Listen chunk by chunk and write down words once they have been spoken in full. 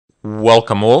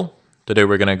Welcome all. Today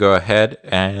we're going to go ahead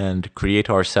and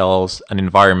create ourselves an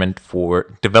environment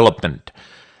for development.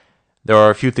 There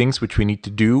are a few things which we need to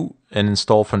do and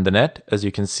install from the net. As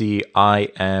you can see, I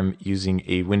am using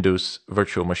a Windows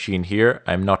virtual machine here.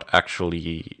 I'm not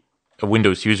actually a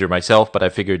Windows user myself, but I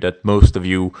figured that most of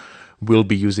you will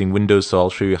be using Windows, so I'll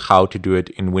show you how to do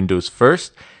it in Windows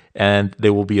first. And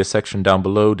there will be a section down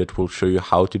below that will show you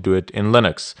how to do it in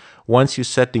Linux. Once you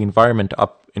set the environment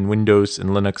up in Windows, in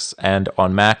Linux, and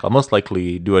on Mac, I'll most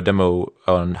likely do a demo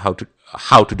on how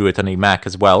to do it on a Mac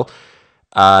as well.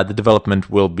 The development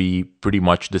will be pretty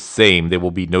much the same. There will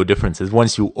be no differences.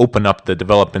 Once you open up the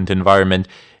development environment,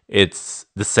 it's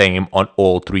the same on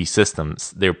all three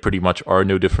systems. There pretty much are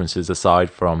no differences aside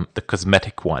from the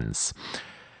cosmetic ones.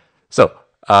 So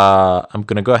I'm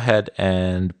going to go ahead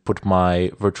and put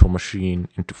my virtual machine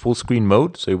into full screen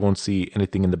mode so you won't see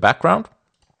anything in the background.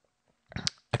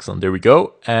 Excellent, there we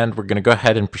go. And we're going to go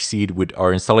ahead and proceed with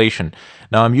our installation.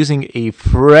 Now I'm using a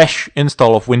fresh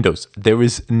install of Windows. There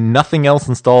is nothing else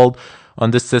installed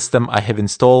on this system. I have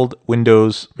installed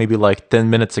Windows maybe like 10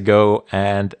 minutes ago,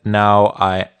 and now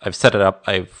I've set it up.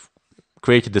 I've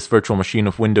created this virtual machine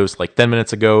of Windows like 10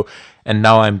 minutes ago, and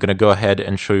now I'm going to go ahead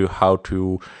and show you how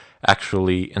to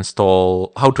actually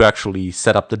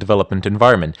set up the development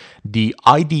environment. The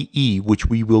IDE which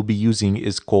we will be using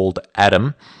is called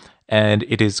Atom, and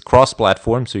it is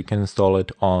cross-platform, so you can install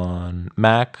it on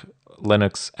Mac,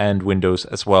 Linux, and Windows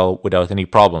as well without any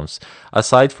problems.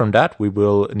 Aside from that, we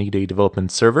will need a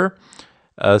development server,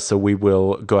 so we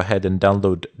will go ahead and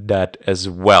download that as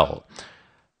well.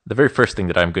 The very first thing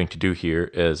that I'm going to do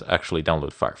here is actually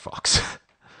download Firefox.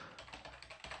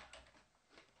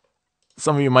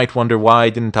 Some of you might wonder, why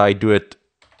didn't I do it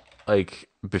like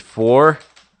before?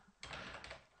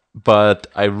 But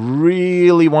I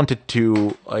really wanted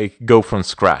to go from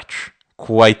scratch,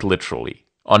 quite literally,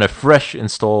 on a fresh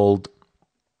installed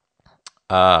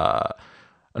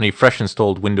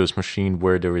Windows machine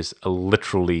where there is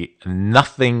literally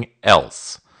nothing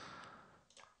else.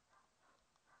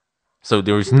 So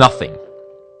there is nothing.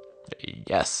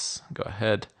 Yes, go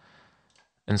ahead.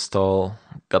 Install.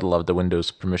 Gotta love the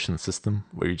Windows permission system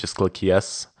where you just click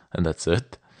yes and that's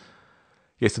it.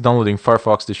 Okay, so downloading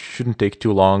Firefox, this shouldn't take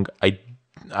too long. I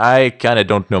kind of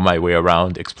don't know my way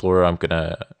around Explorer. I'm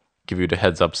gonna give you the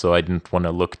heads up so I didn't want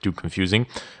to look too confusing.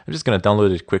 I'm just gonna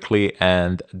download it quickly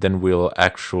and then we'll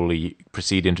actually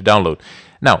proceed into download.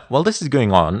 Now, while this is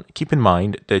going on, keep in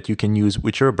mind that you can use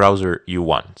whichever browser you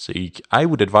want. So I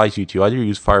would advise you to either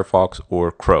use Firefox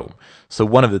or Chrome. So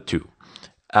one of the two.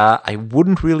 I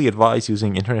wouldn't really advise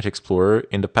using Internet Explorer.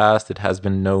 In the past, it has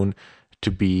been known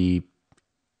to be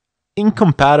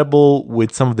incompatible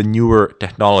with some of the newer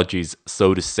technologies,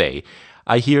 so to say.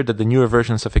 I hear that the newer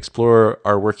versions of Explorer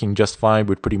are working just fine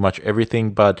with pretty much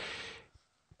everything, but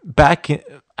I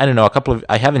don't know,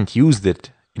 I haven't used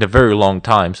it in a very long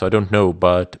time, so I don't know,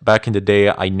 but back in the day,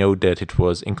 I know that it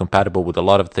was incompatible with a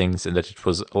lot of things and that it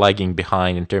was lagging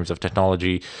behind in terms of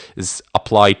technology is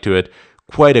applied to it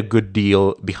quite a good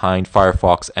deal behind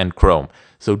Firefox and Chrome.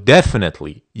 So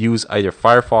definitely use either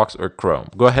Firefox or Chrome.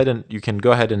 You can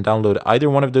go ahead and download either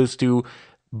one of those two.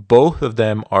 Both of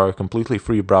them are completely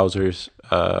free browsers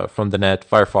from the net.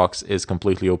 Firefox is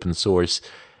completely open source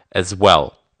as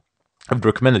well. I would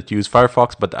recommend that you use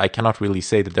Firefox, but I cannot really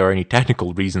say that there are any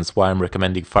technical reasons why I'm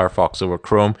recommending Firefox over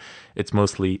Chrome. It's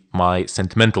mostly my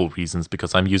sentimental reasons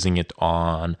because I'm using it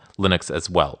on Linux as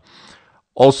well.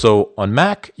 Also, on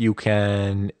Mac, you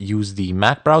can use the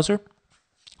Mac browser.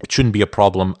 It shouldn't be a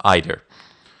problem either.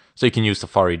 So you can use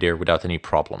Safari there without any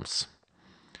problems.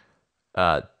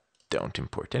 Don't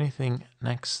import anything.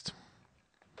 Next.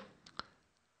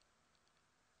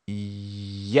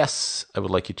 Yes, I would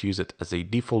like you to use it as a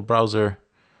default browser.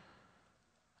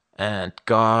 And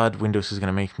God, Windows is going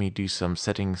to make me do some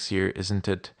settings here, isn't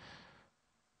it?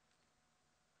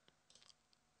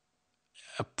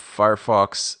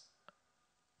 Firefox.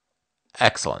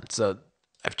 Excellent. So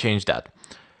I've changed that.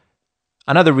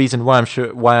 Another reason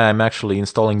why I'm actually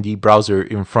installing the browser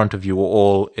in front of you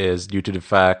all is due to the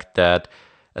fact that,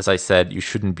 as I said, you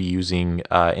shouldn't be using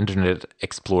Internet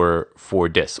Explorer for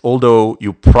this. Although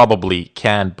you probably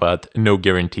can, but no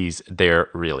guarantees there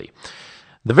really.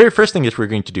 The very first thing that we're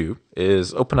going to do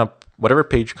is open up whatever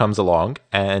page comes along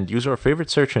and use our favorite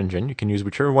search engine. You can use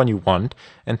whichever one you want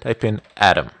and type in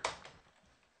Atom.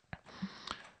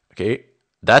 Okay.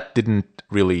 That didn't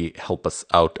really help us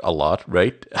out a lot,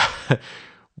 right?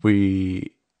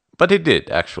 But it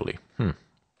did actually.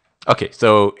 Okay,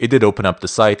 so it did open up the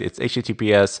site. It's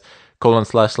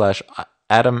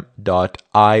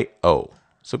https://atom.io.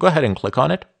 So go ahead and click on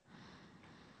it.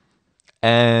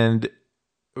 And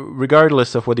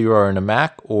regardless of whether you are on a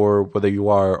Mac or whether you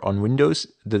are on Windows,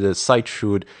 the site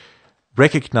should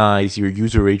recognize your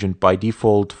user agent by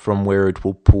default, from where it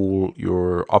will pull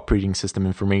your operating system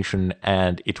information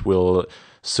and it will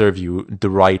serve you the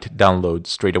right download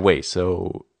straight away.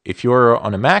 So if you're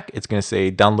on a Mac, it's going to say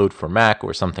download for Mac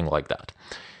or something like that.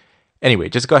 Anyway,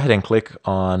 just go ahead and click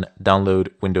on download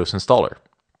Windows installer.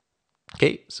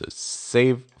 Okay, so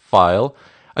save file.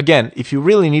 Again, if you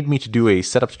really need me to do a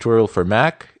setup tutorial for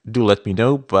Mac, do let me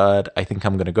know, but I think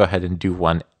I'm going to go ahead and do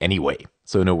one anyway.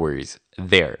 So no worries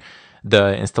there.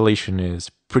 The installation is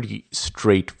pretty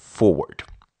straightforward.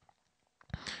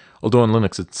 Although on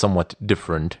Linux it's somewhat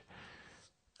different.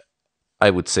 I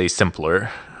would say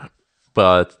simpler,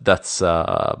 but that's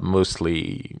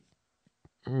mostly...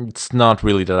 It's not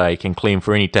really that I can claim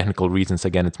for any technical reasons.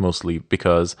 Again, it's mostly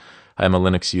because I'm a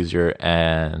Linux user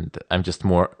and I'm just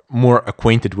more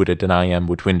acquainted with it than I am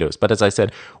with Windows. But as I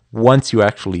said, once you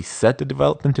actually set the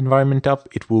development environment up,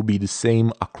 it will be the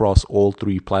same across all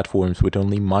three platforms with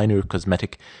only minor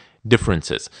cosmetic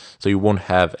differences. So you won't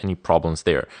have any problems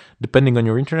there. Depending on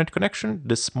your internet connection,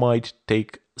 this might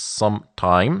take some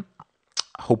time.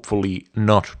 Hopefully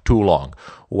not too long.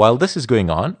 While this is going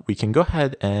on, we can go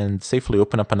ahead and safely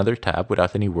open up another tab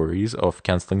without any worries of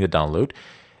canceling the download.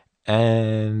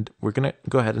 And we're going to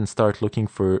go ahead and start looking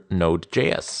for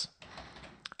Node.js.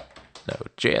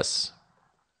 Node.js.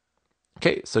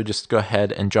 Okay, so just go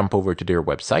ahead and jump over to their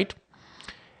website.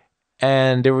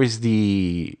 And there is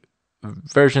the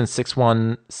version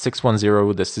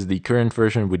 6.1.610. This is the current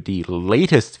version with the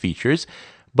latest features.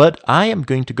 But I am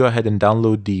going to go ahead and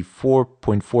download the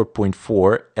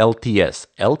 4.4.4 LTS.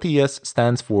 LTS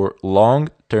stands for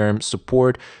long-term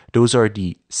support. Those are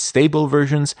the stable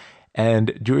versions.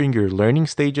 And during your learning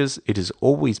stages, it is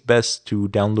always best to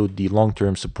download the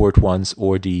long-term support ones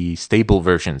or the stable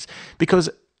versions. Because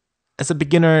as a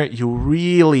beginner, you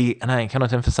really, and I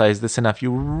cannot emphasize this enough, you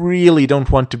really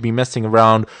don't want to be messing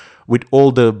around with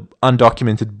all the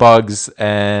undocumented bugs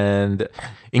and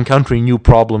encountering new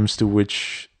problems to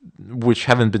which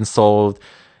haven't been solved,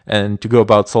 and to go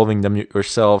about solving them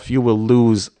yourself. You will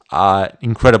lose an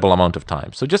incredible amount of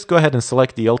time. So just go ahead and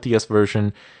select the LTS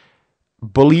version.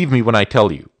 Believe me when I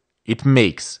tell you, it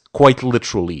makes quite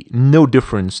literally no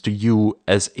difference to you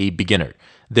as a beginner.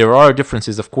 There are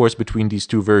differences, of course, between these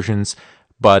two versions,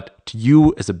 but to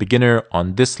you as a beginner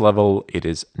on this level, it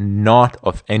is not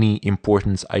of any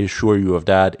importance. I assure you of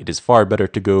that. It is far better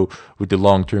to go with the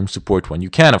long-term support one. You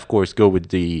can, of course, go with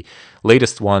the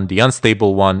latest one, the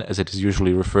unstable one, as it is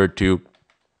usually referred to.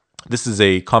 This is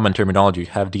a common terminology. You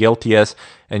have the LTS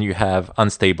and you have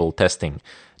unstable testing.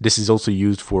 This is also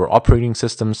used for operating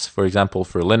systems. For example,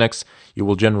 for Linux, you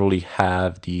will generally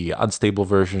have the unstable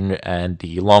version and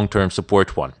the long-term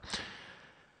support one.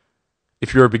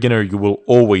 If you're a beginner, you will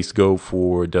always go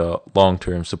for the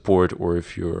long-term support, or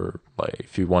if you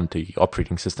want the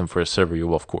operating system for a server, you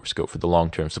will of course go for the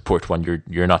long-term support one.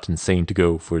 You're not insane to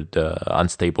go for the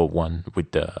unstable one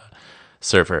with the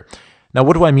server. Now,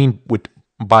 what do I mean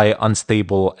by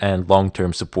unstable and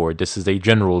long-term support? This is a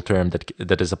general term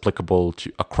that is applicable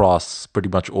to across pretty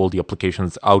much all the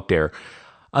applications out there.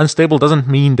 Unstable doesn't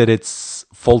mean that it's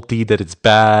faulty, that it's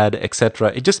bad,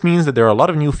 etc. It just means that there are a lot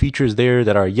of new features there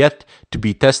that are yet to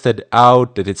be tested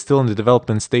out, that it's still in the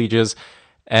development stages,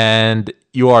 and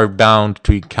you are bound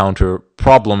to encounter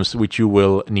problems which you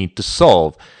will need to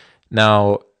solve.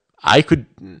 Now, it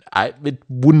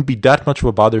wouldn't be that much of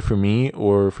a bother for me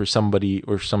or for somebody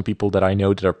or some people that I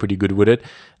know that are pretty good with it.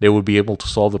 They would be able to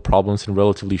solve the problems in a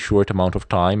relatively short amount of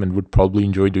time and would probably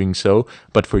enjoy doing so.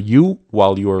 But for you,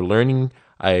 while you are learning,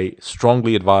 I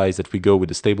strongly advise that we go with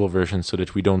the stable version so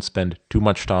that we don't spend too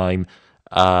much time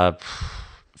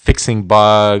fixing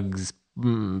bugs,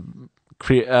 going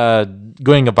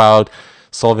about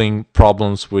solving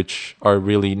problems which are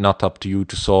really not up to you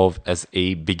to solve as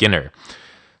a beginner.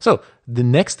 So the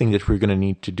next thing that we're going to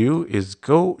need to do is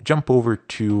jump over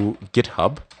to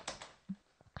GitHub.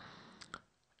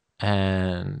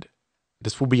 And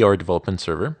this will be our development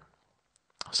server,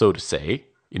 so to say,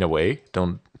 in a way.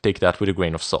 Don't take that with a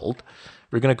grain of salt.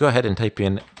 We're going to go ahead and type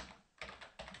in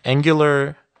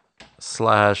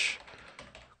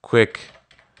Angular/quick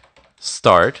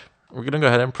start. We're going to go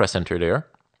ahead and press enter there.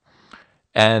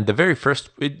 And the very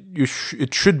first,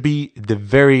 it should be the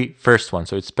very first one.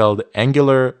 So it's spelled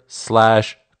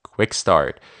Angular/quick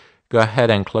start. Go ahead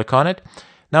and click on it.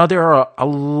 Now there are a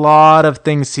lot of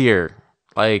things here,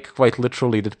 like quite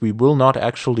literally, that we will not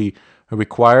actually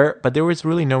require, but there is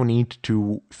really no need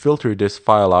to filter this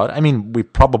file out. I mean, we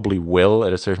probably will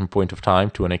at a certain point of time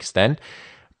to an extent,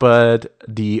 but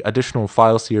the additional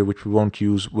files here, which we won't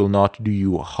use, will not do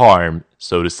you harm,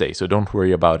 so to say. So don't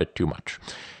worry about it too much.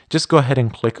 Just go ahead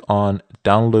and click on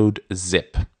download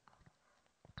zip.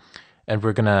 And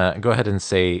we're gonna go ahead and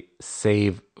say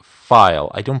save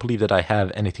file. I don't believe that I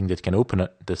have anything that can open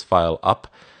this file up,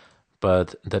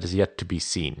 but that is yet to be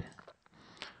seen.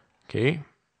 Okay.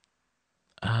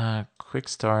 Quick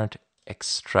start,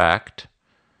 extract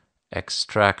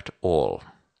all.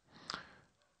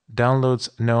 Downloads,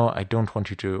 no, I don't want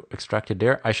you to extract it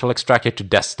there. I shall extract it to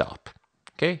desktop.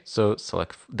 Okay, so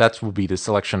select, that will be the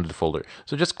selection of the folder.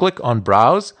 So just click on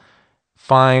browse,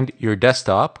 find your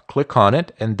desktop, click on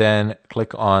it, and then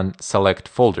click on select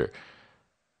folder.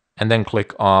 And then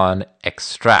click on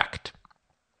extract.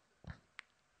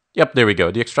 Yep, there we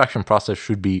go. The extraction process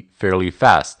should be fairly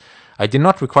fast. I did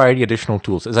not require any additional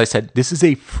tools. As I said, this is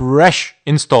a fresh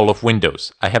install of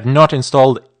Windows. I have not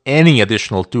installed any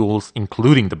additional tools,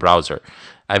 including the browser.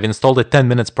 I've installed it 10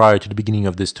 minutes prior to the beginning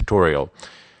of this tutorial.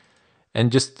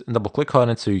 And just double click on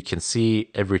it so you can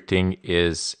see everything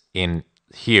is in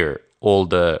here. All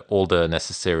the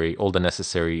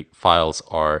necessary files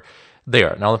are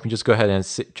there. Now let me just go ahead and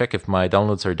check if my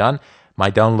downloads are done.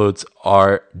 My downloads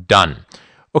are done.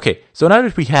 Okay, so now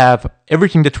that we have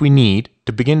everything that we need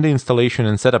to begin the installation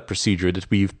and setup procedure, that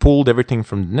we've pulled everything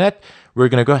from the net, we're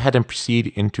going to go ahead and proceed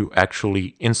into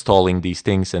actually installing these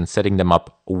things and setting them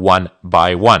up one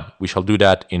by one. We shall do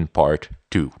that in part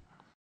 2.